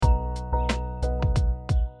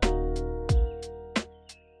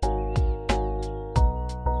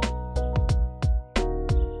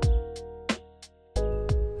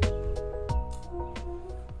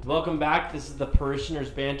Welcome back. This is the Parishioners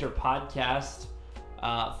Banter podcast.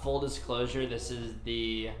 Full disclosure, this is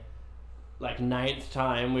the ninth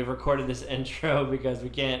time we've recorded this intro because we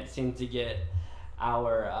can't seem to get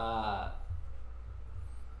our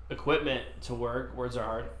equipment to work. Words are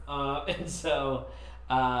hard. And so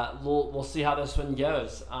we'll see how this one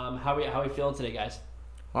goes. How we feeling today, guys?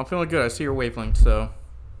 Well, I'm feeling good. I see your wavelength, so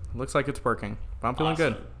it looks like it's working. But I'm feeling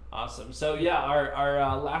good. Awesome. So yeah,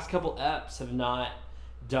 our last couple eps have not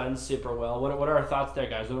done super well. What are our thoughts there,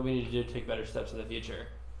 guys? What do we need to do to take better steps in the future?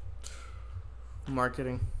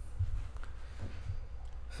 Marketing.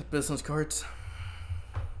 Business cards.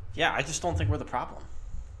 Yeah, I just don't think we're the problem.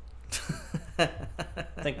 I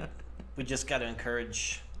think we just got to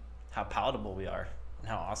encourage how palatable we are and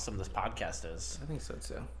how awesome this podcast is. I think so,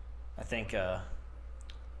 too. I think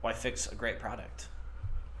why fix a great product?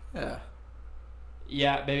 Yeah.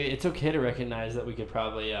 Yeah, maybe it's okay to recognize that we could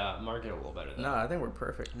probably market a little better. No, I think we're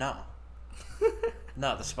perfect. No.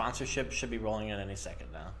 No, the sponsorship should be rolling in any second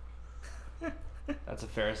now. That's a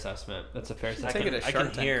fair assessment. I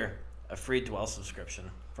can hear a free Dwell subscription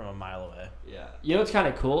from a mile away. Yeah. You know what's kind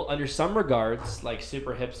of cool? Under some regards, like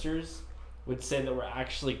super hipsters would say that we're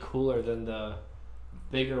actually cooler than the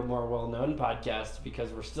bigger, more well-known podcasts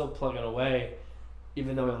because we're still plugging away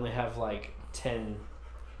even though we only have 10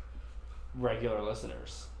 regular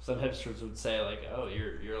listeners. Some hipsters would say oh,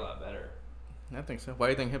 you're a lot better. I think so. Why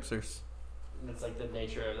do you think hipsters? That's the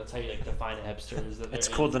nature of, that's how you define a hipster. Is that it's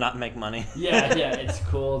cool to not make money. Yeah, it's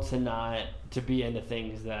cool to be into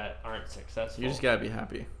things that aren't successful. You just gotta be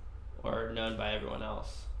happy. Or known by everyone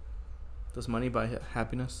else. Does money buy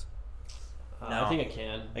happiness? No. I think it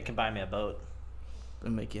can. It can buy me a boat.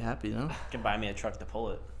 It'll make you happy, no? It can buy me a truck to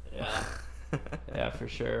pull it. Yeah. Yeah, for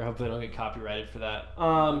sure. Hopefully I don't get copyrighted for that.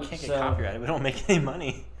 We can't get copyrighted. We don't make any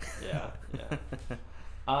money. Yeah.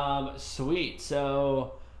 Sweet.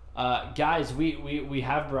 So, guys, we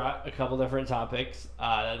have brought a couple different topics.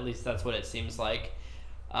 At least that's what it seems like.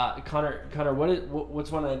 Connor, what's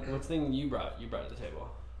thing you brought to the table?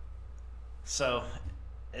 So,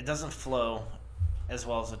 it doesn't flow as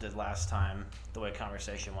well as it did last time, the way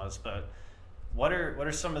conversation was. But what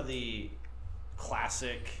are some of the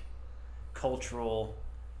classic cultural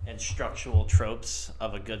and structural tropes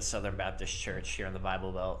of a good Southern Baptist church here in the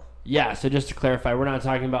Bible Belt? Yeah, so just to clarify, we're not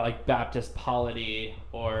talking about Baptist polity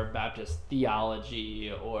or Baptist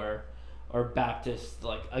theology or Baptist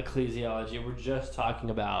ecclesiology. We're just talking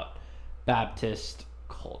about Baptist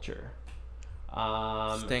culture.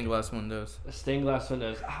 Stained glass windows. Stained glass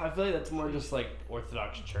windows. I feel like that's more just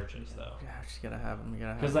Orthodox churches though. Yeah, just gotta have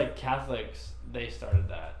them. Because Catholics, they started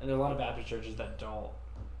that, and there are a lot of Baptist churches that don't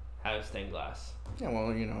have stained glass. Yeah,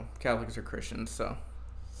 well, Catholics are Christians, so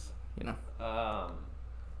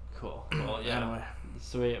Cool. Well, yeah. Anyway.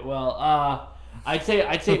 Sweet. Well, I'd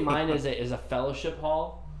say mine is a fellowship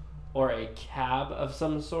hall or a cab of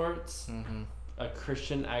some sorts. Mm-hmm. A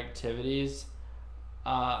Christian activities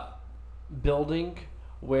building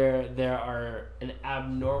where there are an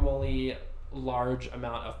abnormally large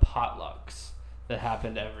amount of potlucks that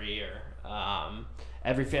happened every year.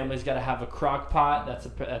 Every family's got to have a crock pot.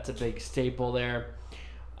 That's a big staple there.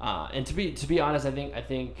 And to be honest, I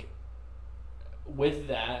think with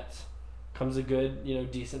that comes a good,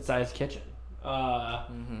 decent sized kitchen.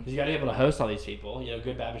 Because you got to be able to host all these people.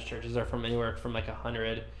 Good Baptist churches are from anywhere from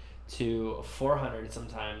 100 to 400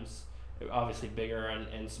 sometimes. Obviously bigger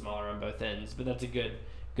and smaller on both ends, but that's a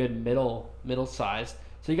good middle size.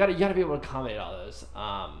 So you got to be able to accommodate all those.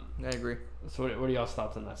 I agree. So what are y'all's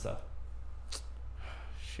thoughts on that stuff?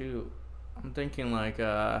 Shoot, I'm thinking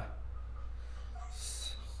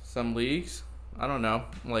some leagues. I don't know,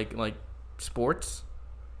 like sports.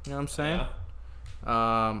 You know what I'm saying?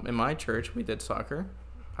 Yeah. In my church, we did soccer.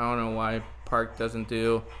 I don't know why Park doesn't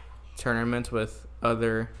do tournaments with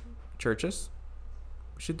other churches.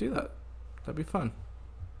 We should do that. That'd be fun.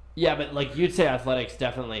 Yeah, but you'd say athletics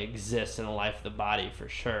definitely exists in the life of the body for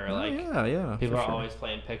sure. Yeah. People are always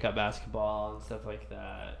playing pickup basketball and stuff like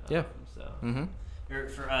that. Yeah. So. Mm-hmm.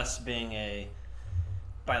 For us being a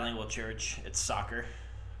bilingual church, it's soccer.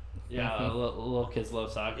 Yeah, little kids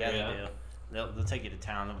love soccer. Yeah, they do. They'll take you to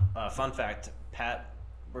town. Fun fact, Pat,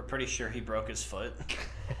 we're pretty sure he broke his foot.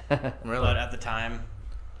 Really? But at the time,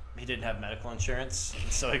 he didn't have medical insurance,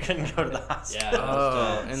 so he couldn't go to the hospital.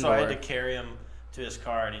 Yeah. So I had to carry him to his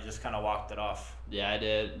car, and he just kind of walked it off. Yeah, I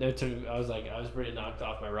did. I was pretty knocked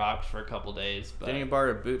off my rocks for a couple days. But didn't you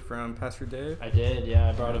borrow a boot from Pastor Dave? I did, yeah.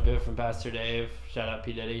 I borrowed a boot from Pastor Dave. Shout out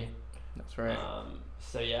P. Diddy. That's right.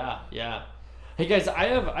 So yeah. Hey guys, I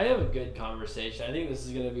have a good conversation. I think this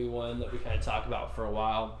is gonna be one that we kind of talk about for a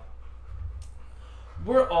while.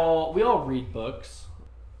 We all read books.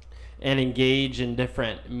 and engage in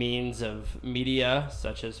different means of media,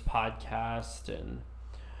 such as podcast and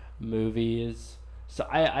movies. So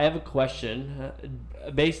I have a question.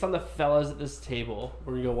 Based on the fellas at this table,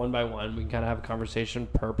 we're going to go one by one. We can kind of have a conversation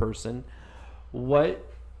per person.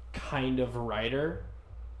 What kind of writer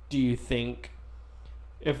do you think,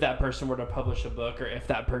 if that person were to publish a book, or if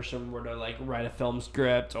that person were to like write a film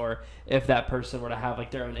script, or if that person were to have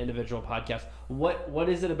like their own individual podcast, what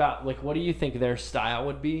is it about, like, what do you think their style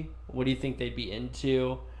would be? What do you think they'd be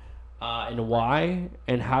into, and why?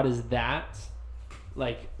 And how does that,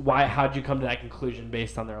 like, how'd you come to that conclusion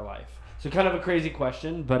based on their life? So kind of a crazy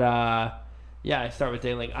question, but yeah, I start with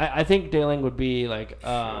Daling. I think Daling would be like,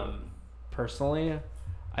 personally,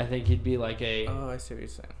 I think he'd be like a I see what you're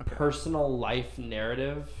saying. Okay. personal life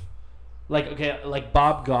narrative, like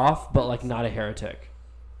Bob Goff, but like not a heretic.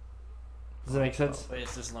 Does that make sense? Wait,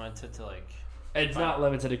 is this limited to like? It's not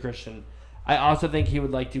limited to Christian. I also think he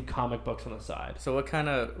would like do comic books on the side. So what kind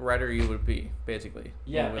of writer you would be, basically?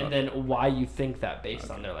 Yeah, and then why you think that based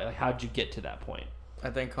on their life. Like, how'd you get to that point? I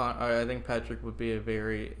think Patrick would be a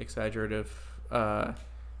very exaggerative,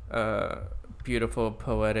 beautiful,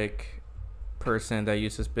 poetic person that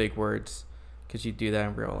uses big words, because you do that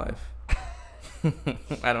in real life.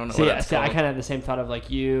 I don't know. See, I kind of had the same thought of like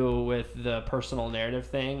you with the personal narrative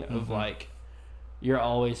thing of like, you're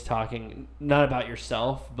always talking not about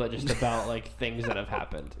yourself, but just about like things that have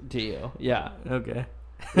happened to you. Yeah. Okay.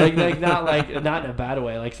 Not in a bad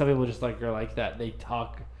way. Like some people just like are like that. They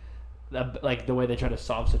talk like the way they try to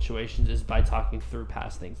solve situations is by talking through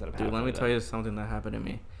past things that have happened. Dude, let me tell you something that happened to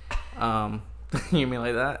me. You mean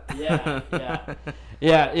like that?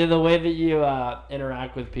 Yeah. The way that you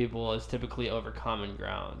interact with people is typically over common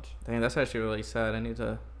ground. Dang, that's actually really sad. I need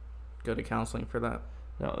to go to counseling for that.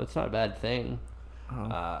 No, it's not a bad thing.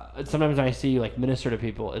 Oh. Sometimes when I see you like minister to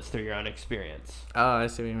people, it's through your own experience. Oh, I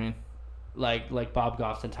see what you mean. Like Bob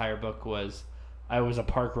Goff's entire book was, I was a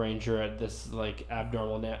park ranger at this like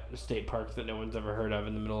abnormal state park that no one's ever heard of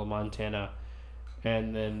in the middle of Montana,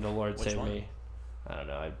 and then the Lord saved me. I don't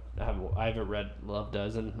know. I haven't read Love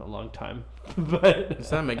Does in a long time. But does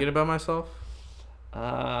that make it about myself? Should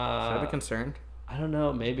I be concerned? I don't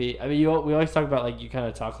know. Maybe. I mean, we always talk about like you kind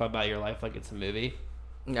of talk about your life like it's a movie.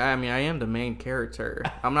 Yeah, I mean, I am the main character.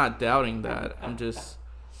 I'm not doubting that. I'm just,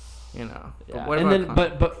 Yeah.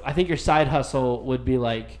 But but I think your side hustle would be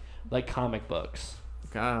like comic books.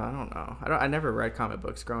 God, I don't know. I never read comic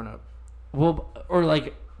books growing up. Well, or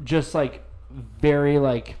like just like very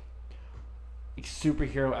like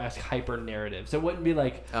superhero-esque hyper narratives. It wouldn't be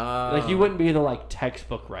like you wouldn't be the like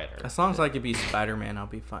textbook writer. As long as I could be Spider-Man, I'll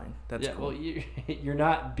be fine. That's cool. Well, you're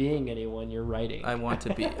not being anyone. You're writing. I want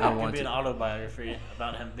to be. I want to be an autobiography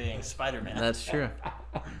about him being Spider-Man. That's true.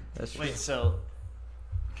 That's true. Wait, so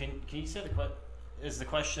can you say is the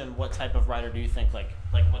question what type of writer do you think like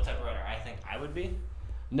what type of writer I think I would be?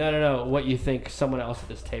 No. What you think someone else at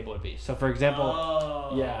this table would be. So, for example,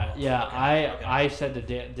 I said to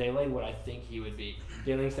Daling what I think he would be.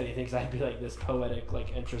 Daling said he thinks I'd be like this poetic,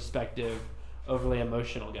 like introspective, overly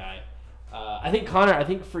emotional guy. I think Connor. I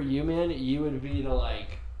think for you, man, you would be the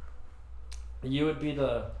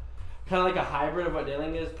kind of like a hybrid of what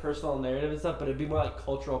Daling is, personal narrative and stuff, but it'd be more like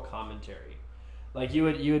cultural commentary. Like you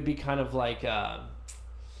would be kind of like.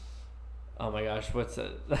 Oh my gosh, what's it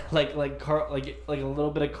like Carl, like a little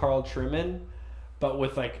bit of Carl Truman, but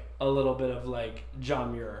with like a little bit of like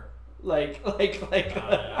John Muir, like I'll be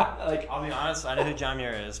honest, I know who John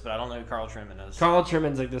Muir is, but I don't know who Carl Truman is. Carl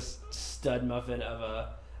Truman's like this stud muffin of a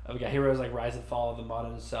guy. He wrote like Rise and Fall of the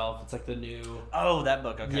Modern Self. It's like the new that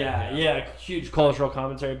book. Okay. Yeah, huge cultural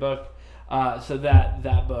commentary book. So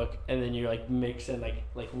that book, and then you like mix in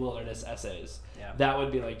like wilderness essays. Yeah. That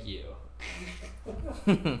would be like you.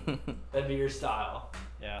 That'd be your style.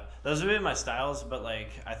 Yeah, those would be my styles, but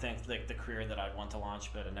like I think like the career that I'd want to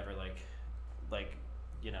launch, but it never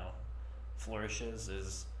flourishes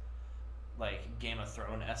is like Game of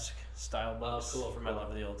Thrones-esque style books from my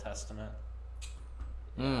love of the Old Testament.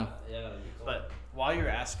 Yeah, that'd be cool. But while you're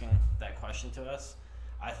asking that question to us,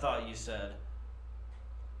 I thought you said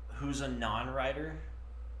who's a non-writer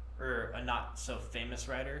or a not so famous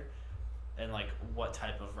writer. And like, what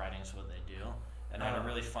type of writings would they do? And I had a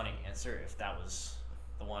really funny answer if that was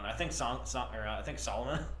the one. I think I think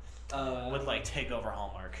Solomon would like take over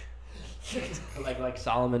Hallmark. like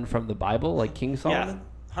Solomon from the Bible, like King Solomon.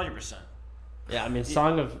 Yeah, 100%. Yeah, I mean,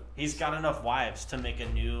 He's got enough wives to make a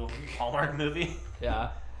new Hallmark movie.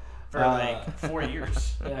 Yeah. For like 4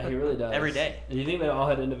 years. Yeah, he really does. Every day. Do you think they all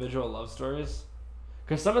had individual love stories?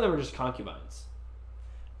 Because some of them were just concubines.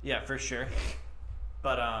 Yeah, for sure.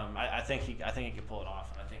 But I think he could pull it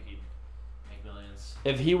off, and I think he'd make make millions.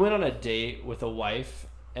 If he went on a date with a wife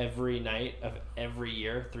every night of every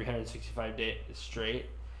year, 365 days straight,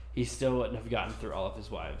 he still wouldn't have gotten through all of his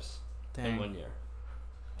wives in 1 year.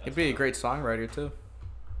 He'd be a great songwriter too.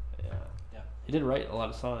 Yeah. Yeah. He did write a lot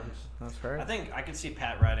of songs. That's right. I think I could see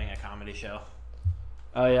Pat writing a comedy show.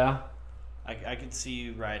 Oh, yeah? I could see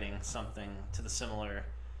you writing something to the similar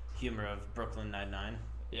humor of Brooklyn Nine-Nine.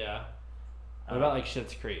 Yeah. What about, like,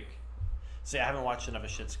 Schitt's Creek? See, I haven't watched enough of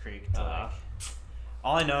Schitt's Creek to, like...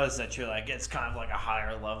 All I know is that you're, like, it's kind of like a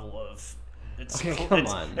higher level of... Come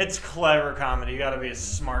on. It's clever comedy. You got to be a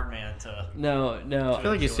smart man to... No. I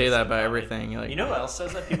feel like you say that about everything. Like, you know what else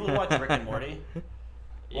says that? People who watch Rick and Morty...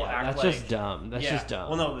 That's just dumb. That's just dumb.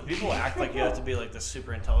 Well, no, but people act like you have to be like this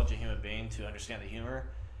super intelligent human being to understand the humor.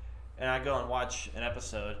 And I go and watch an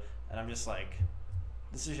episode, and I'm just like,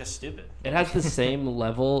 this is just stupid. It has the same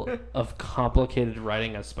level of complicated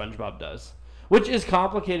writing as SpongeBob does, which is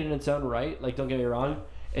complicated in its own right. Like, don't get me wrong.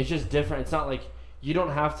 It's just different. It's not like you don't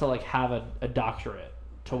have to like have a doctorate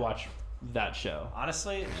to watch that show.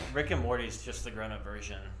 Honestly, Rick and Morty is just the grown-up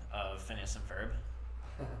version of Phineas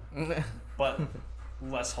and Ferb, but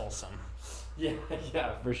less wholesome. Yeah,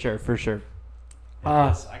 for sure.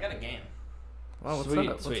 I got a game. Well, what's sweet,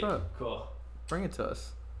 up? What's sweet. up? Cool. Bring it to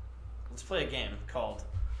us. Let's play a game called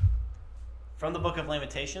From the Book of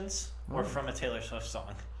Lamentations or From a Taylor Swift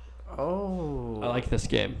Song. Oh. I like this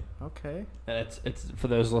game. Okay. And it's for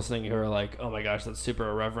those listening who are like, oh my gosh, that's super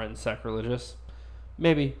irreverent and sacrilegious.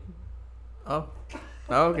 Maybe. Oh,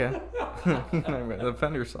 okay.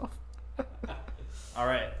 Defend yourself. All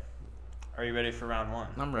right. Are you ready for round one?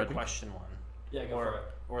 I'm ready. Or question one. Yeah, go for it.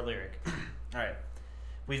 Or lyric. All right.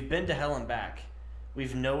 We've been to hell and back. We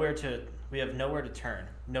have nowhere to turn,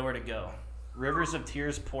 nowhere to go. Rivers of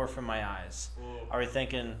tears pour from my eyes. Are we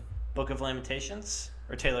thinking Book of Lamentations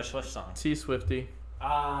or Taylor Swift song? T Swifty.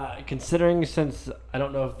 Considering since I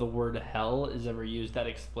don't know if the word hell is ever used that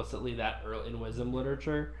explicitly that early in wisdom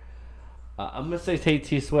literature, I'm gonna say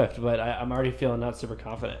T Swift, but I'm already feeling not super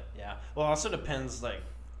confident. Yeah. Well, it also depends like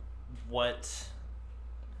what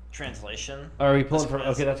translation. Are we pulling from?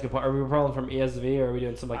 Okay, that's a good point. Are we pulling from ESV or are we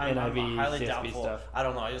doing some like I'm NIV, highly CSB doubtful. stuff? I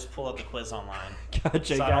don't know. I just pull up the quiz online.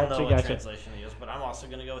 Gotcha, So I don't know what translation to use, but I'm also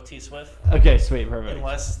going to go with T Swift. Okay, sweet, perfect.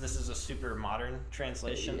 Unless this is a super modern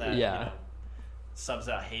translation that subs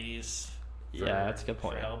out Hades. That's a good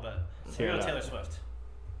point. For hell, but Let's we're hear going it Taylor out. Swift.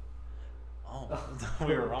 Oh,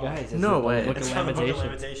 we were wrong. Guys, No way. Book It's of from the Book of Lamentations.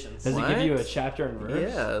 Lamentations. Does it give What? you a chapter and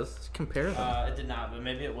verse? Yeah, let's compare them. It did not, but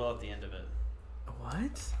maybe it will at the end of it.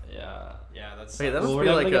 What? Yeah. Yeah, that's. Wait, that Well, must we're be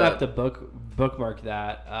definitely like gonna a. have to bookmark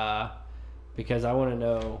that because I want to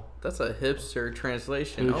know That's a hipster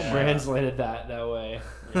translation. who Oh my. translated that way.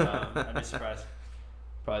 I'd be surprised.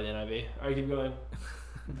 Probably the NIV. All right, keep going.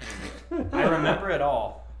 I remember it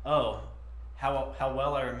all. Oh, how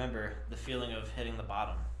well I remember the feeling of hitting the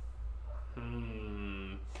bottom.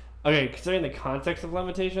 Okay, considering the context of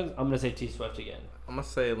Lamentations, I'm gonna say T Swift again. I'm gonna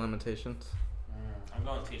say Lamentations. I'm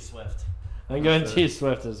going T Swift. I'm going That's T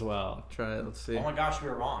Swift as well. Try it. Let's see. Oh my gosh, we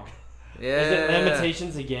were wrong. Yeah. Is it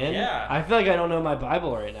Lamentations again? Yeah. I feel like I don't know my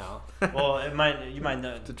Bible right now. Well, you might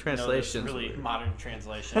know. The translation's know this really weird. modern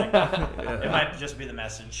translation. It Yeah. might just be the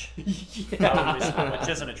message. Yeah. Probably so, which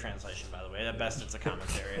isn't a translation, by the way. At best, it's a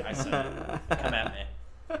commentary. I said it. Come at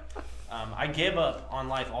me. I gave up on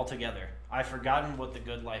life altogether. I've forgotten what the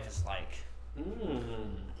good life is like.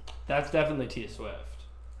 That's definitely T Swift.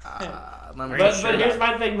 Are you But sure here's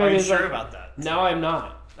about- my thing. Are Maybe you it's sure like, about that? No, I'm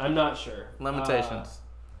not. I'm not sure. Lamentations.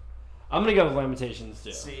 I'm gonna go with Lamentations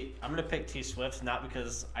too. See, I'm gonna pick T Swift not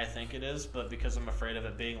because I think it is, but because I'm afraid of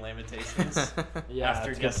it being Lamentations. Yeah, After that's a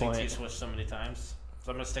good guessing point. T Swift so many times,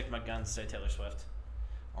 so I'm gonna stick my guns, say Taylor Swift.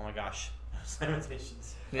 Oh my gosh,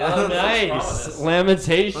 Lamentations. Yeah. Oh, What's wrong with nice. this?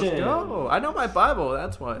 Lamentations. Let's go. I know my Bible.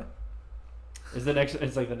 That's why. Is the next?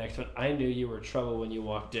 It's like the next one. I knew you were trouble when you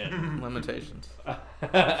walked in. Lamentations.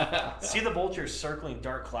 See the vultures circling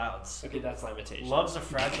dark clouds. Okay, that's Lamentations. Love's a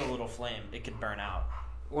fragile little flame; it could burn out.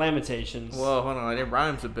 Lamentations. Whoa, hold on. It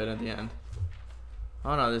rhymes a bit at the end.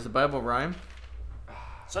 Oh no, does the Bible rhyme?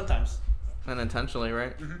 Sometimes. Unintentionally,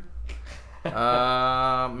 right?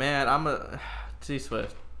 Man, I'm a T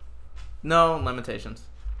Swift. No, Lamentations.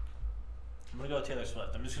 I'm gonna go with Taylor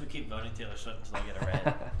Swift. I'm just gonna keep voting Taylor Swift until I get it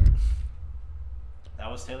right. That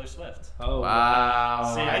was Taylor Swift. Oh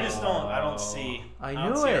Wow. See, I don't see. I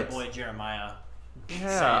don't knew see our it. boy Jeremiah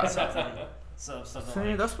Yeah. saying something. Something See,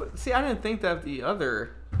 like, that's what. See, I didn't think that the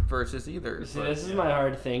other versus either. See, this is my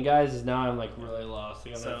hard thing, guys. Is now I'm like really lost.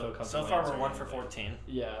 Like, So far we're 1 for 14.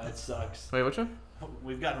 Yeah, it sucks. Wait, which one?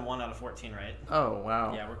 We've gotten 1 out of 14, right? Oh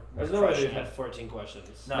wow. Yeah, we're There's no way we've had 14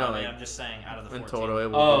 questions. No, No, I mean, like, I'm just saying out of the 14. In total, it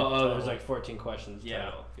will Oh, there's like 14 questions. Yeah.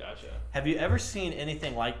 Total. Gotcha. Have you ever seen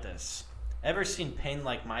anything like this? Ever seen pain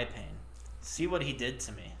like my pain? See what he did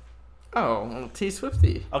to me. Oh, T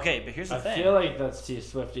Swifty. Okay, but here's the thing. I feel like that's T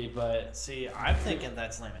Swifty, but See, I'm thinking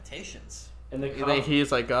that's Lamentations. in the You think he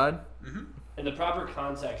is like God? Mm-hmm. in the proper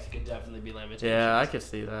context, it could definitely be Lamentations. Yeah, I could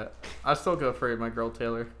see that. I still go for my girl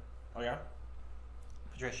Taylor. Oh yeah.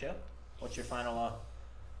 Patricia, what's your final?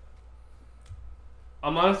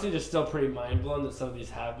 I'm honestly just still pretty mind blown that some of these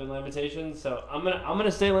have been Lamentations. So I'm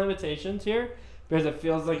gonna say Lamentations here because it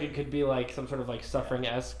feels like it could be like some sort of like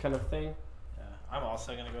suffering-esque kind of thing. Yeah, I'm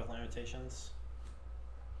also gonna go with Lamentations.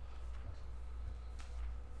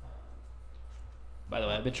 By the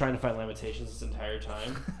way, I've been trying to find Lamentations this entire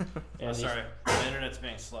time. And Sorry, the internet's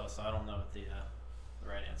being slow, so I don't know what the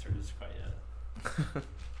right answer is quite yet.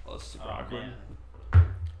 Well, it's super Oh awkward.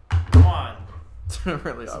 man, come on. Really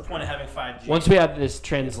What's the awkward. point of having 5G? Once we have this You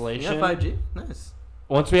translation, got 5G? Nice.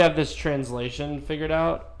 once we have this translation figured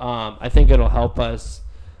out, I think it'll help us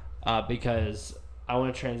because I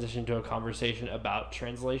want to transition to a conversation about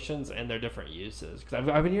translations and their different uses. Because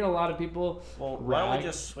I've been hearing a lot of people. Well, why don't we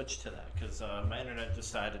just switch to that? Because my internet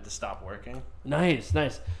decided to stop working. Nice.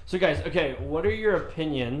 So, guys, okay, what are your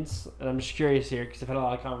opinions? And I'm just curious here because I've had a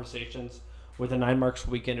lot of conversations with the 9 Marks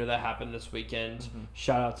Weekender that happened this weekend. Mm-hmm.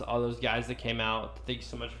 Shout out to all those guys that came out. Thank you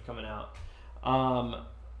so much for coming out.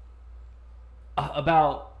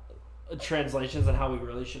 About translations and how we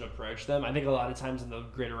really should approach them. I think a lot of times in the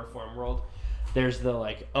greater reform world, there's the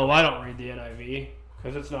like, oh, I don't read the NIV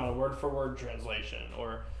because it's not a word-for-word translation,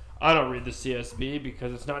 or I don't read the CSB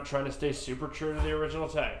because it's not trying to stay super true to the original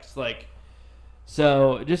text. Like,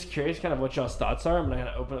 so just curious kind of what y'all's thoughts are. I'm going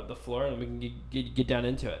to open up the floor and we can get down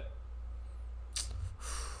into it.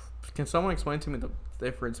 Can someone explain to me the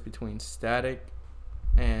difference between static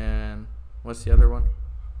and what's the other one?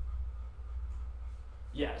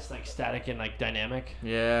 Yeah, it's like static and like dynamic.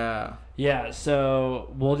 Yeah. Yeah,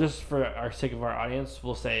 so we'll just, for our sake of our audience,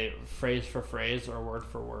 we'll say phrase for phrase or word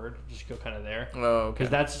for word. Just go kind of there. Oh, okay. Because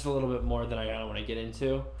that's just a little bit more than I kind of want to get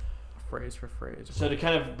into. Phrase for phrase. So to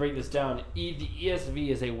kind of break this down, the ESV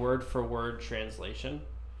is a word for word translation,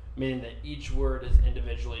 meaning that each word is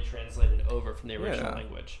individually translated over from the original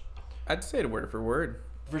language. I'd say it word for word.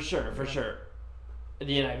 For sure.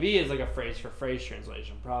 The NIV is like a phrase for phrase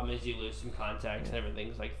translation. Problem is you lose some context and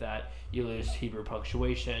everything like that. You lose Hebrew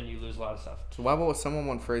punctuation. You lose a lot of stuff. So why would someone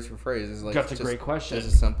want phrase for phrase? Is like That's a great question. Is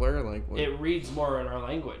it simpler? Like what? It reads more in our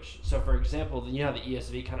language. So for example, you know how the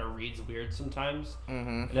ESV kind of reads weird sometimes?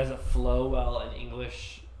 Mm-hmm. It doesn't flow well in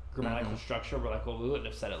English grammatical structure. We're like, well, we wouldn't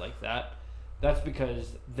have said it like that. That's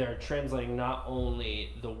because they're translating not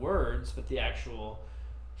only the words, but the actual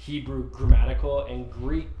Hebrew grammatical and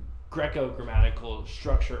Greco-grammatical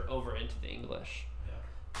structure over into the English.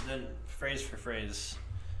 Yeah. Then phrase for phrase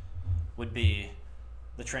would be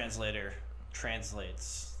the translator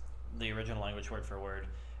translates the original language word for word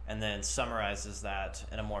and then summarizes that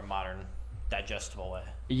in a more modern, digestible way.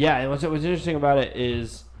 Yeah, and what's interesting about it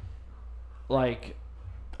is, like,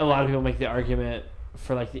 a lot of people make the argument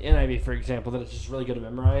for, like, the NIV, for example, that it's just really good to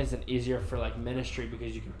memorize and easier for, like, ministry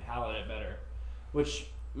because you can palate it better, which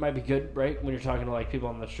might be good, right, when you're talking to, like, people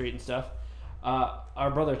on the street and stuff. Our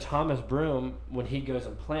brother Thomas Broom, when he goes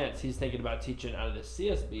and plants, he's thinking about teaching out of the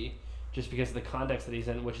CSB just because of the context that he's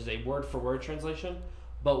in, which is a word-for-word translation,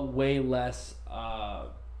 but way less,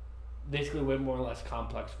 basically way more or less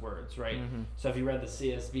complex words, right? Mm-hmm. So if you read the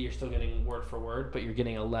CSB, you're still getting word-for-word, but you're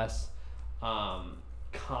getting a less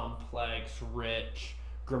complex, rich,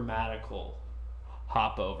 grammatical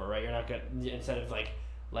hop over, right? You're not going to, instead of like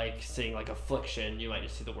seeing like affliction, you might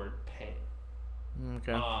just see the word pain.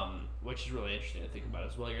 Okay. Which is really interesting to think about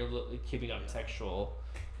as well. You're keeping up textual.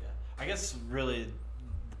 Yeah. I guess really,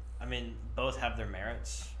 I mean, both have their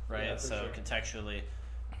merits, right? Yeah, so sure. Contextually,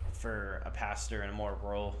 for a pastor in a more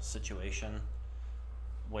rural situation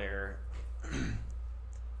where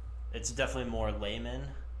it's definitely more layman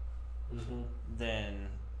than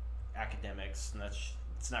academics, and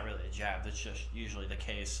it's not really a jab. That's just usually the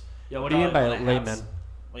case. Yeah, what do you mean by layman?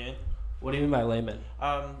 What do you mean? What do you mean by layman?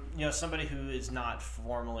 Somebody who is not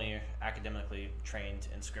formally academically trained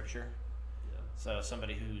in Scripture. Yeah. So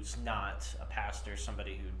somebody who's not a pastor,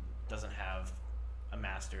 somebody who doesn't have a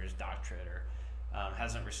master's doctorate or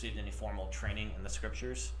hasn't received any formal training in the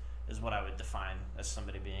Scriptures is what I would define as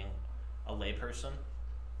somebody being a layperson.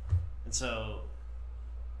 And so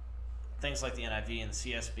things like the NIV and the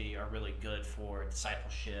CSB are really good for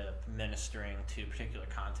discipleship, ministering to particular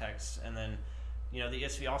contexts, and then the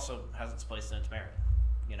ESV also has its place in its merit.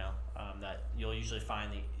 That you'll usually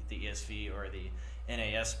find the ESV or the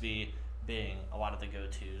NASB being a lot of the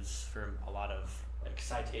go-tos for a lot of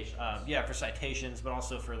citations. For citations, but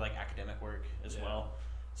also for like academic work as well,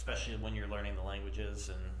 especially when you're learning the languages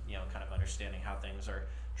and kind of understanding how things are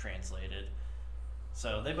translated.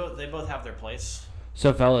 So they both have their place.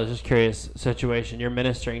 So, fellas, just curious situation. You're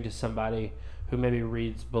ministering to somebody who maybe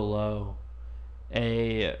reads below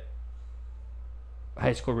a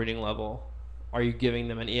high school reading level. Are you giving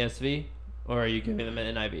them an ESV or are you giving them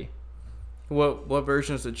an NIV? What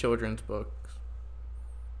version is the children's books?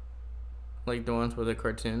 Like the ones with the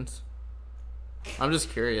cartoons? I'm just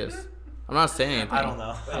curious. I'm not saying anything. I don't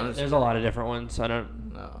know. There's a lot of different ones. I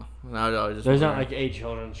don't. No, just there's not like a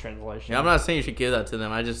children's translation. Yeah, I'm not saying you should give that to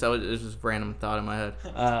them. It was just a random thought in my head.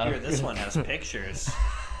 Here, this one has pictures.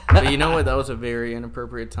 But you know what? That was a very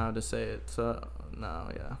inappropriate time to say it. So no,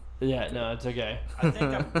 yeah. Yeah, no, it's okay. I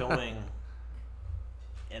think I'm going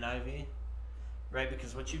NIV, right?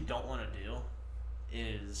 Because what you don't want to do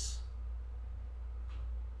is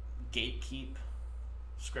gatekeep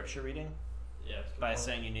scripture reading by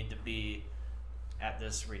saying you need to be at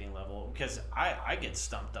this reading level. Because I get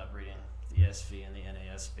stumped up reading the ESV and the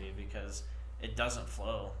NASB because it doesn't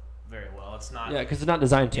flow very well. It's not. Yeah, because it's not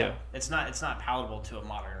designed to. Yeah, it's not palatable to a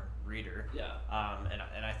modern reader. Yeah.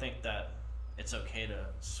 And I think that it's okay to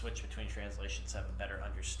switch between translations to have a better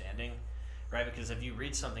understanding, right? Because if you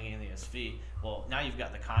read something in the ESV, well, now you've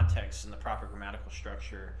got the context and the proper grammatical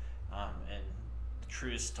structure, and the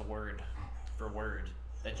truest to word for word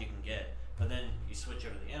that you can get. But then you switch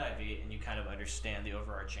over to the NIV and you kind of understand the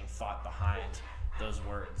overarching thought behind those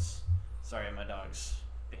words. Sorry, my dog's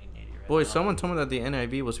being needy right Boy, now. someone told me that the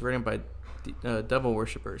NIV was written by devil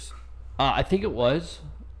worshippers. I think it was,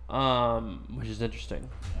 which is interesting.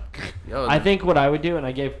 Yo, I think what I would do, and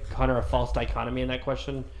I gave Connor a false dichotomy in that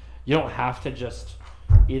question, you don't have to just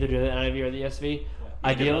either do the NIV or the ESV.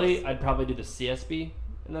 Ideally, I'd probably do the CSB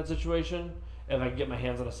in that situation. If I could get my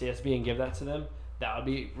hands on a CSB and give that to them, that would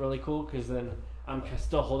be really cool, because then I'm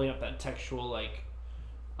still holding up that textual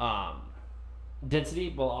density,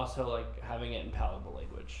 while also like having it in palatable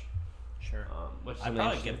language. Sure. Which is I'd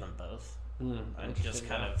probably give them both. And just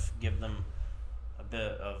kind of give them a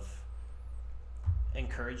bit of an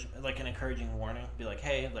encouraging warning. Be like,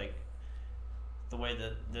 hey, like the way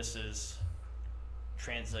that this is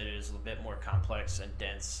translated is a bit more complex and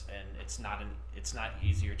dense, and it's not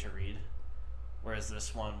easier to read. Whereas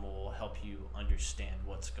this one will help you understand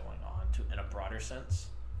what's going on in a broader sense,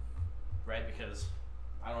 right? Because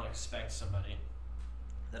I don't expect somebody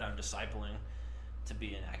that I'm discipling to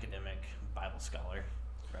be an academic Bible scholar,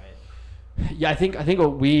 right? Yeah, I think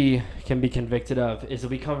what we can be convicted of is that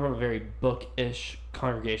we come from a very bookish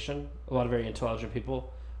congregation, a lot of very intelligent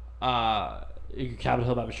people. Capitol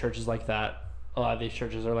Hill Baptist Church is like that. A lot of these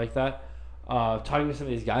churches are like that. Talking to some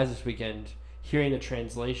of these guys this weekend, hearing the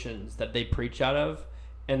translations that they preach out of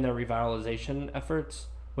and their revitalization efforts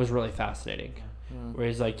was really fascinating. Where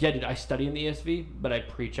he's like, yeah, dude, I study in the ESV, but I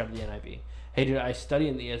preach out of the NIV. Hey, dude, I study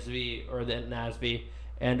in the ESV or the NASB,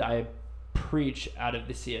 and I preach out of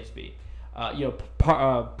the CSB.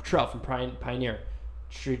 Trell from Pioneer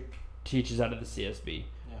teaches out of the CSB,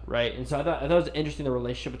 right? And so I thought it was interesting, the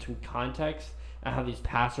relationship between context and how these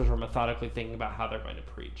pastors were methodically thinking about how they're going to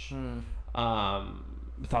preach.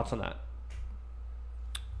 Thoughts on that?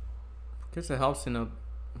 I guess it helps to know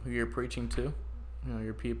who you're preaching to,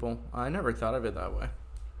 your people. I never thought of it that way.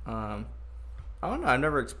 I don't know. I've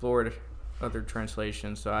never explored other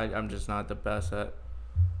translations, so I'm just not the best at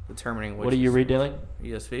determining which. What do you read, Dylan?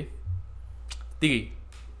 ESV. The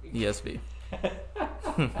ESV.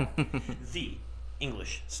 The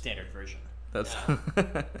English Standard Version. That's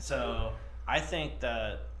So I think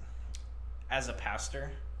that as a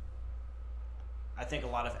pastor, I think a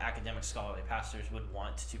lot of academic scholarly pastors would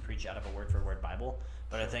want to preach out of a word-for-word Bible,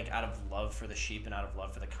 but I think out of love for the sheep and out of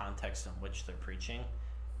love for the context in which they're preaching,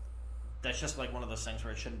 that's just like one of those things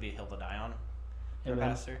where it shouldn't be a hill to die on for a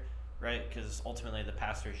pastor, right? Because ultimately the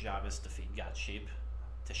pastor's job is to feed God's sheep,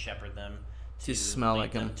 to shepherd them, to smell lead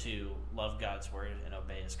like them him, to love God's word and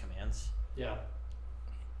obey his commands. Yeah.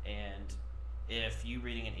 And if you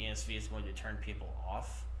reading an ESV is going to turn people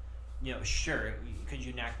off, sure, could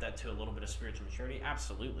you knack that to a little bit of spiritual maturity?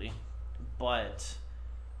 Absolutely. But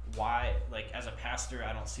why, as a pastor,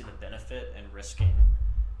 I don't see the benefit in risking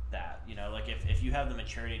that. If you have the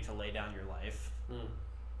maturity to lay down your life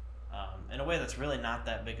in a way that's really not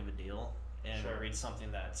that big of a deal, and read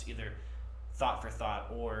something that's either thought for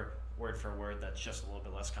thought or word for word that's just a little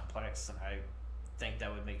bit less complex, then I think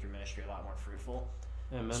that would make your ministry a lot more fruitful.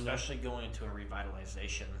 Amen. Especially going into a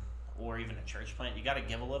revitalization or even a church plant. You got to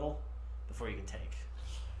give a little before you can take.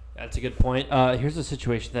 That's a good point. Here's a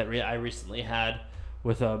situation that I recently had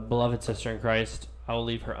with a beloved sister in Christ. I will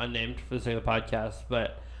leave her unnamed for the sake of the podcast,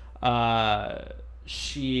 but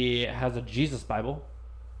she has a Jesus Bible,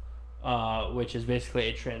 which is basically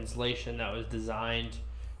a translation that was designed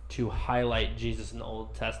to highlight Jesus in the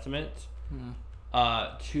Old Testament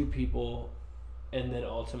to people, and then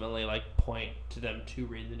ultimately like point to them to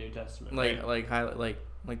read the New Testament.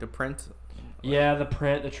 Like the print. Yeah, the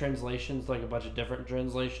print, the translations, like a bunch of different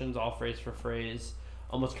translations, all phrase for phrase,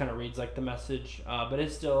 almost kind of reads like the Message, but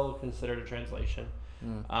it's still considered a translation.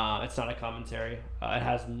 It's not a commentary. It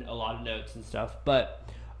has a lot of notes and stuff, but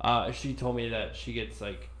she told me that she gets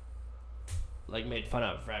like made fun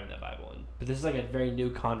of for having that Bible, but this is like a very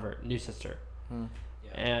new convert, new sister,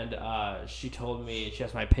 and she told me, she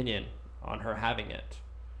asked my opinion on her having it,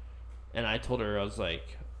 and I told her, I was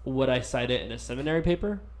like, would I cite it in a seminary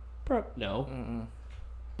paper? No.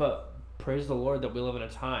 But praise the Lord that we live in a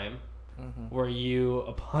time where you,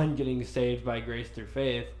 upon getting saved by grace through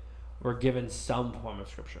faith, were given some form of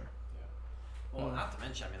scripture. Well, not to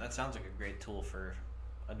mention, I mean, that sounds like a great tool for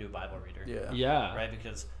a new Bible reader. Yeah. Right?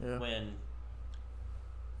 Because when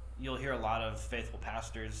you'll hear a lot of faithful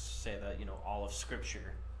pastors say that, all of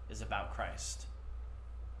Scripture is about Christ.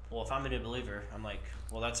 Well, if I'm a new believer, I'm like,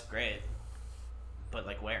 well, that's great, but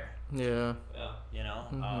like where? Yeah.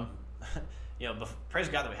 Praise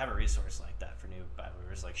God that we have a resource like that for new Bible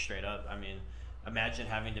readers, like straight up. I mean, imagine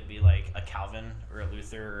having to be like a Calvin or a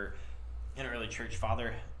Luther or an early church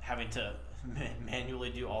father having to manually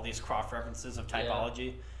do all these cross references of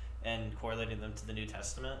typology and correlating them to the New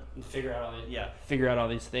Testament and figure out all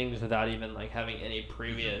these things without even like having any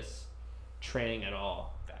previous training at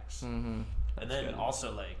all. Facts. That's and then good.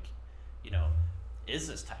 also like, is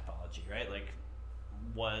this typology, right? Like,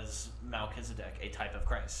 was Melchizedek a type of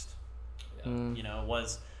Christ?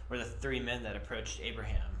 Were the three men that approached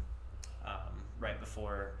Abraham right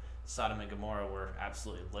before Sodom and Gomorrah were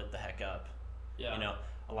absolutely lit the heck up?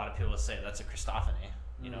 A lot of people say that's a Christophany,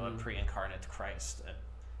 a pre-incarnate Christ.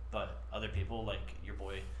 But other people, like your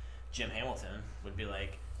boy Jim Hamilton, would be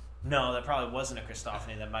like, no, that probably wasn't a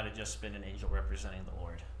Christophany. That might have just been an angel representing the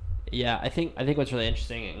Lord. Yeah, I think what's really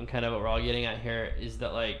interesting and kind of what we're all getting at here is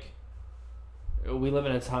that like we live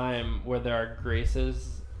in a time where there are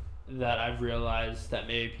graces that I've realized that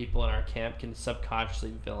maybe people in our camp can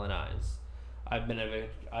subconsciously villainize. I've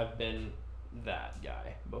been that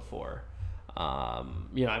guy before.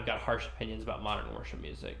 I've got harsh opinions about modern worship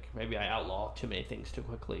music. Maybe I outlaw too many things too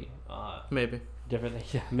quickly. Maybe. Different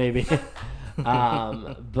things, yeah, maybe.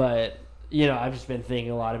 But I've just been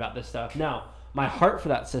thinking a lot about this stuff. Now, my heart for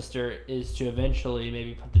that sister is to eventually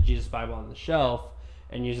maybe put the Jesus Bible on the shelf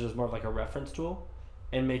and use it as more of like a reference tool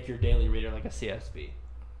and make your daily reader like a CSB.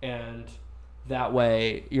 And that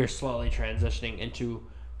way you're slowly transitioning into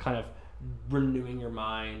kind of renewing your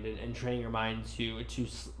mind and training your mind to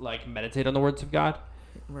like meditate on the words of God,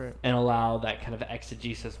 right, and allow that kind of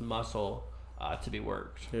exegesis muscle to be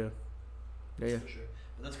worked. Yeah. For sure.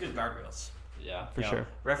 But that's good guardrails. Yeah, for sure.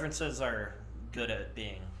 References are good at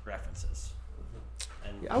being references.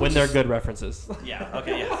 And when they're good references. Yeah.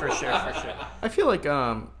 Okay. Yeah. For sure. I feel like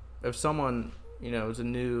if someone is a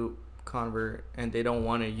new convert and they don't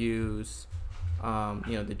want to use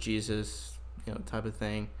the Jesus type of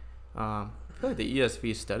thing, I feel like the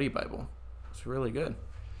ESV Study Bible is really good.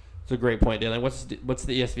 It's a great point, Dylan. What's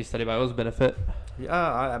the ESV Study Bible's benefit? Yeah,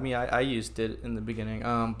 I used it in the beginning,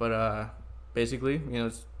 but basically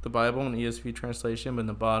it's the Bible in ESV translation, but in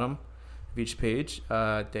the bottom of each page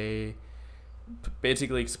they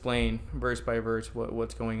basically explain verse by verse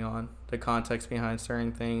what's going on, the context behind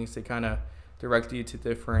certain things. They kind of direct you to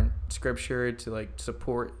different scripture to like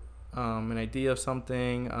support an idea of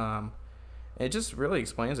something. It just really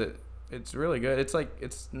explains it. It's really good. It's like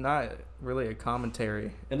it's not really a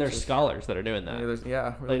commentary. And there's scholars that are doing that. Really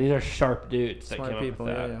like these are sharp dudes that smart came people.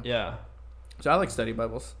 up with that. Yeah. So I like study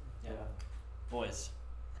Bibles. Yeah. Boys,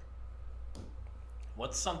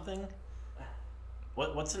 what's something?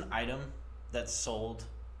 What's an item that's sold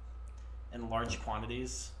in large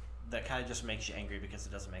quantities that kind of just makes you angry because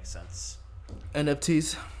it doesn't make sense?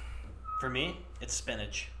 NFTs. For me, it's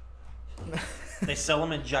spinach. They sell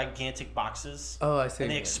them in gigantic boxes. Oh, I see.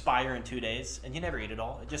 And they expire in 2 days, and you never eat it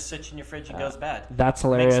all. It just sits in your fridge and goes bad. That's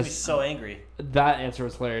hilarious. It makes me so angry. That answer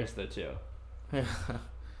was hilarious though too.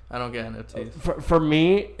 I don't get NFTs. For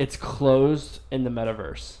me, it's closed in the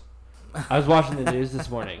Metaverse. I was watching the news this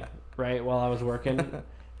morning, right, while I was working,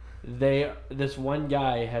 This one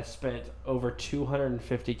guy has spent over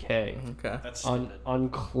 $250K Okay. That's on stupid. on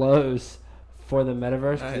clothes for the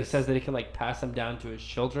metaverse because he Nice. says that he can like pass them down to his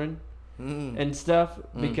children Mm. and stuff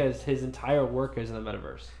because his entire work is in the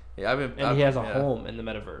metaverse Yeah, and he has a yeah. home in the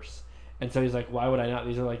metaverse, and so he's like, why would I not?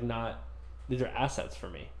 These are assets for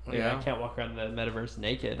me. Like, Yeah. I can't walk around the metaverse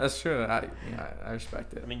naked. That's true. I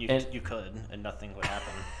respect it. I mean, you And- could, and nothing would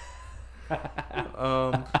happen.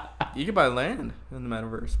 You can buy land in the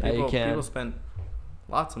metaverse. Yeah, you People, can. people spend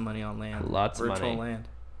lots of money on land. Lots of virtual money. land.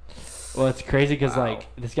 Well, it's crazy because Wow. like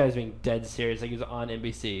this guy's being dead serious. Like he was on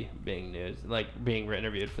NBC being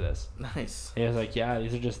interviewed for this. Nice. He was like, yeah,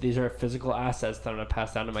 these are physical assets that I'm gonna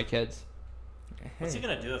pass down to my kids. What's he Hey.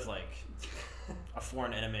 gonna do if like a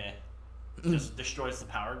foreign enemy just destroys the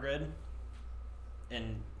power grid,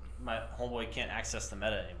 and my homeboy can't access the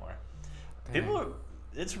meta anymore?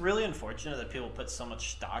 It's really unfortunate that people put so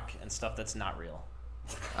much stock in stuff that's not real.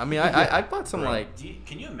 I mean, I bought some like.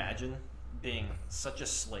 Can you imagine being such a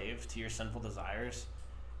slave to your sinful desires?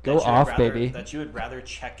 Go that you would off, rather- baby. That you would rather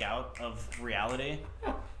check out of reality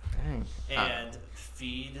Dang. and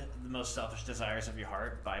feed the most selfish desires of your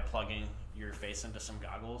heart by plugging your face into some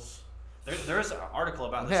goggles. There's an article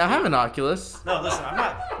about this. Hey, I have dude. an Oculus. No, listen, I'm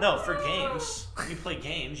not. No, for games, you play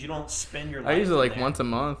games. You don't spend your life. I use it in like there. once a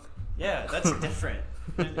month. Yeah, that's different.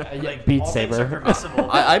 Like, Beat all things Saber. are permissible.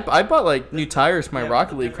 I bought like new tires for my Yeah, but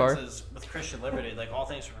Rocket the League car. difference is, with Christian liberty, like all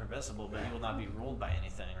things are permissible, but you will not be ruled by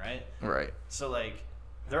anything, right? Right. So like,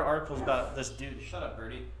 there are articles about this dude. Shut up,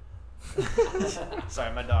 Birdie.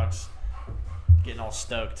 Sorry, my dog's getting all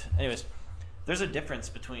stoked. Anyways, there's a difference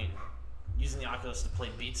between using the Oculus to play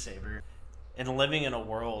Beat Saber and living in a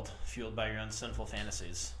world fueled by your own sinful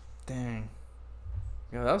fantasies. Dang.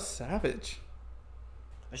 Yo, that was savage.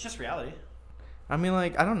 It's just reality. I mean,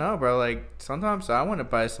 like, I don't know, bro. Like, sometimes I want to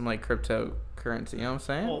buy some, like, cryptocurrency. You know what I'm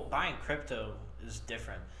saying? Well, buying crypto is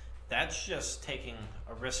different. That's just taking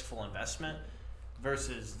a riskful investment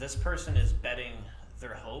versus this person is betting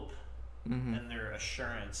their hope Mm-hmm. and their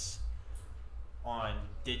assurance on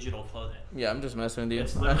digital clothing. Yeah, I'm just messing with you.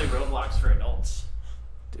 It's literally Roblox for adults.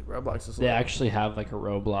 Dude, Roblox is They lit. actually have like a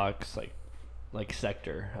Roblox like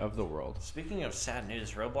sector of the world. Speaking of sad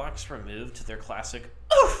news, Roblox removed their classic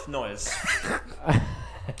oof noise.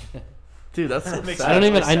 Dude, that's so That makes sad. I don't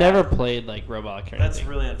even. Sad. I never played like Roblox or anything. That's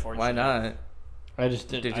really unfortunate. Why not? I just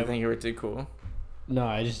didn't. Did you think you were too cool? No,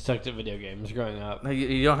 I just sucked at video games growing up. Like,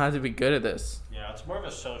 you don't have to be good at this. Yeah, it's more of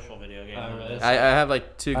a social video game. Oh, than really? it is- I have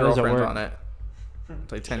like 2 How does it girlfriends work? on it.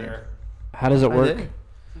 It's like 10 Sure. years. How does it I work? did. Sheer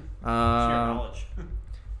knowledge.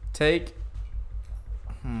 Take.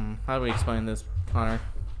 How do we explain this, Connor?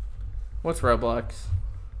 What's Roblox?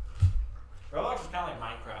 Roblox is kind of like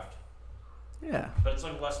Minecraft, Yeah, but it's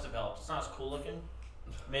like less developed. It's not as cool looking.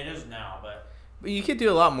 I mean, it is now, but but you could do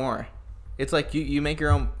a lot more. It's like you make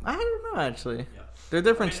your own. I don't know actually. yeah. They're a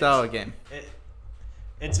different I mean, style of game.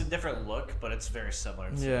 It's a different look, but it's very similar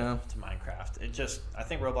to, Yeah. to Minecraft. I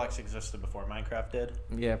think Roblox existed before Minecraft did.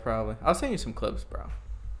 Yeah, probably. I'll send you some clips, bro.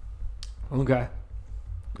 Okay.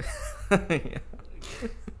 Yeah.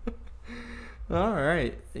 All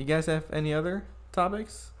right. You guys have any other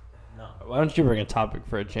topics? No. Why don't you bring a topic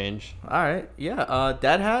for a change? All right. Yeah.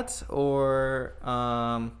 Dad hats or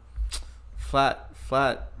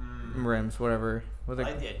flat rims, whatever. What I they?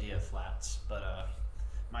 like the idea of flats, but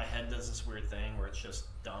my head does this weird thing where it's just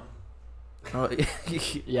dumb. Oh,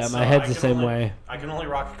 Yeah, So my head's I the can same only- way. I can only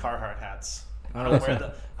rock Carhartt hats. I Oh, don't wear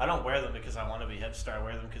them. I don't wear them because I want to be hipster. I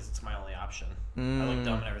wear them because it's my only option. I look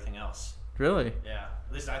dumb in everything else. Really? Yeah,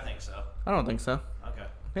 at least I think so. I don't think so. Okay.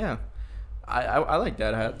 Yeah. I like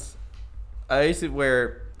dad hats. I used to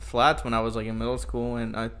wear flats when I was like in middle school,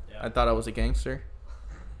 and I thought I was a gangster.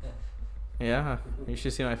 Yeah, you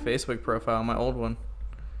should see my Facebook profile, my old one.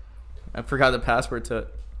 I forgot the password to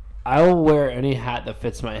it. I'll wear any hat that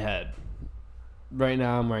fits my head. Right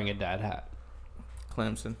now, I'm wearing a dad hat.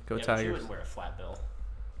 Clemson, go Yeah, but you Tigers. wouldn't wear a flat bill.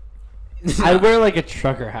 I wear like a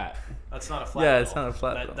trucker hat. That's not a flat Yeah, bill. it's not a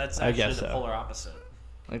flat bill. That's I actually guess the so. polar opposite.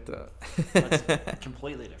 Like that. That's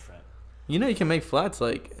completely different. You know, you can make flats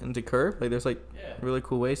like into curve. Like there's like Yeah. really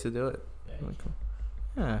cool ways to do it. Yeah. Really cool.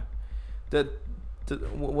 Yeah.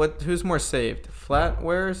 What? Who's more saved, flat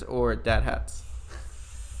wearers or dad hats?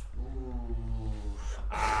 Ooh.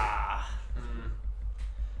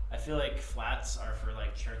 I feel like flats are for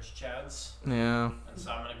like church chads, Yeah. and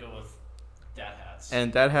so I'm gonna go with dad hats.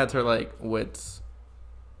 And dad hats are like wits.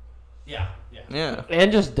 Yeah. Yeah.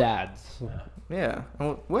 And just dads. Yeah.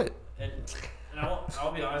 What? And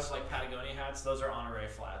I'll be honest, like Patagonia hats, those are honorary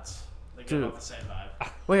flats. They give Dude. off the same vibe.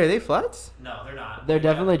 Wait, are they flats? No, they're not. They're Yeah.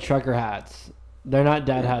 definitely trucker hats. They're not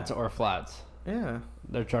dad hats or flats. Yeah.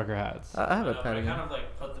 They're trucker hats. I have a I patty. kind of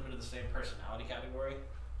like put them into the same personality category.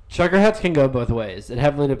 Trucker hats can go both ways. It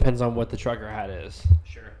heavily depends on what the trucker hat is.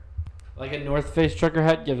 Sure. Like a North Face trucker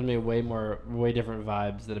hat gives me way different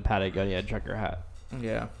vibes than a Patagonia trucker hat.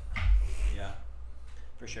 Yeah. Yeah,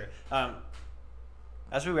 for sure.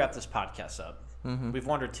 As we wrap this podcast up, we've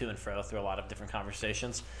wandered to and fro through a lot of different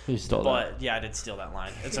conversations. You stole that. But yeah, I did steal that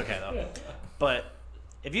line. It's okay though. But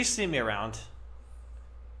if you see me around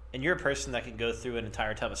and you're a person that can go through an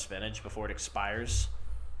entire tub of spinach before it expires,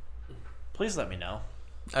 please let me know.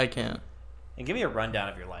 I can't. And give me a rundown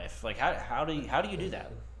of your life. Like how do you do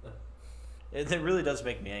that? It really does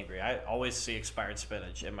make me angry. I always see expired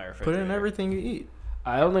spinach in my refrigerator. Put it in everything you eat.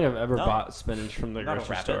 I don't think I've ever bought spinach from the Not a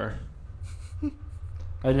grocery rabbit. store.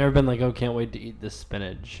 I've never been like, oh, can't wait to eat this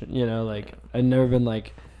spinach. You know, like I've never been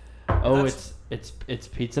like, oh, it's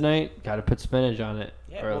pizza night. Got to put spinach on it.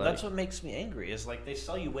 Yeah, well, that's what makes me angry. Is like they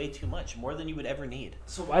sell you way too much, more than you would ever need.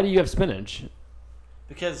 So why do you have spinach?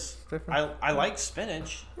 Because Different. I like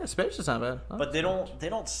spinach, Yeah, spinach is not bad. but they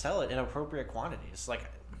don't sell it in appropriate quantities. Like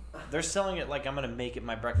they're selling it like I'm gonna make it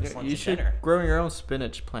my breakfast, lunch, You and should dinner. grow your own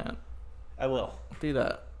spinach plant. I will. Do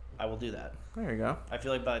that. I will do that. There you go. I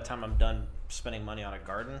feel like by the time I'm done spending money on a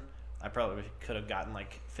garden, I probably could have gotten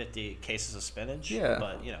like 50 cases of spinach. Yeah.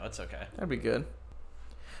 But you know, it's okay. That'd be good.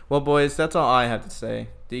 Well, boys, that's all I have to say.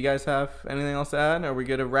 Do you guys have anything else to add? Are we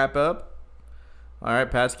good to wrap up? All right,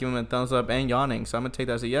 Pat's giving him a thumbs up and yawning, so I'm going to take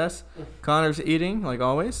that as a yes. Connor's eating, like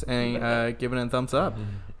always, and giving it a thumbs up.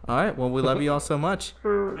 All right, well, we love you all so much.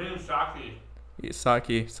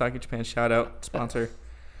 Sake Japan, shout out, sponsor.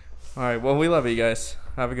 All right, well, we love you guys.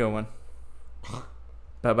 Have a good one.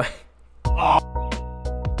 Bye-bye.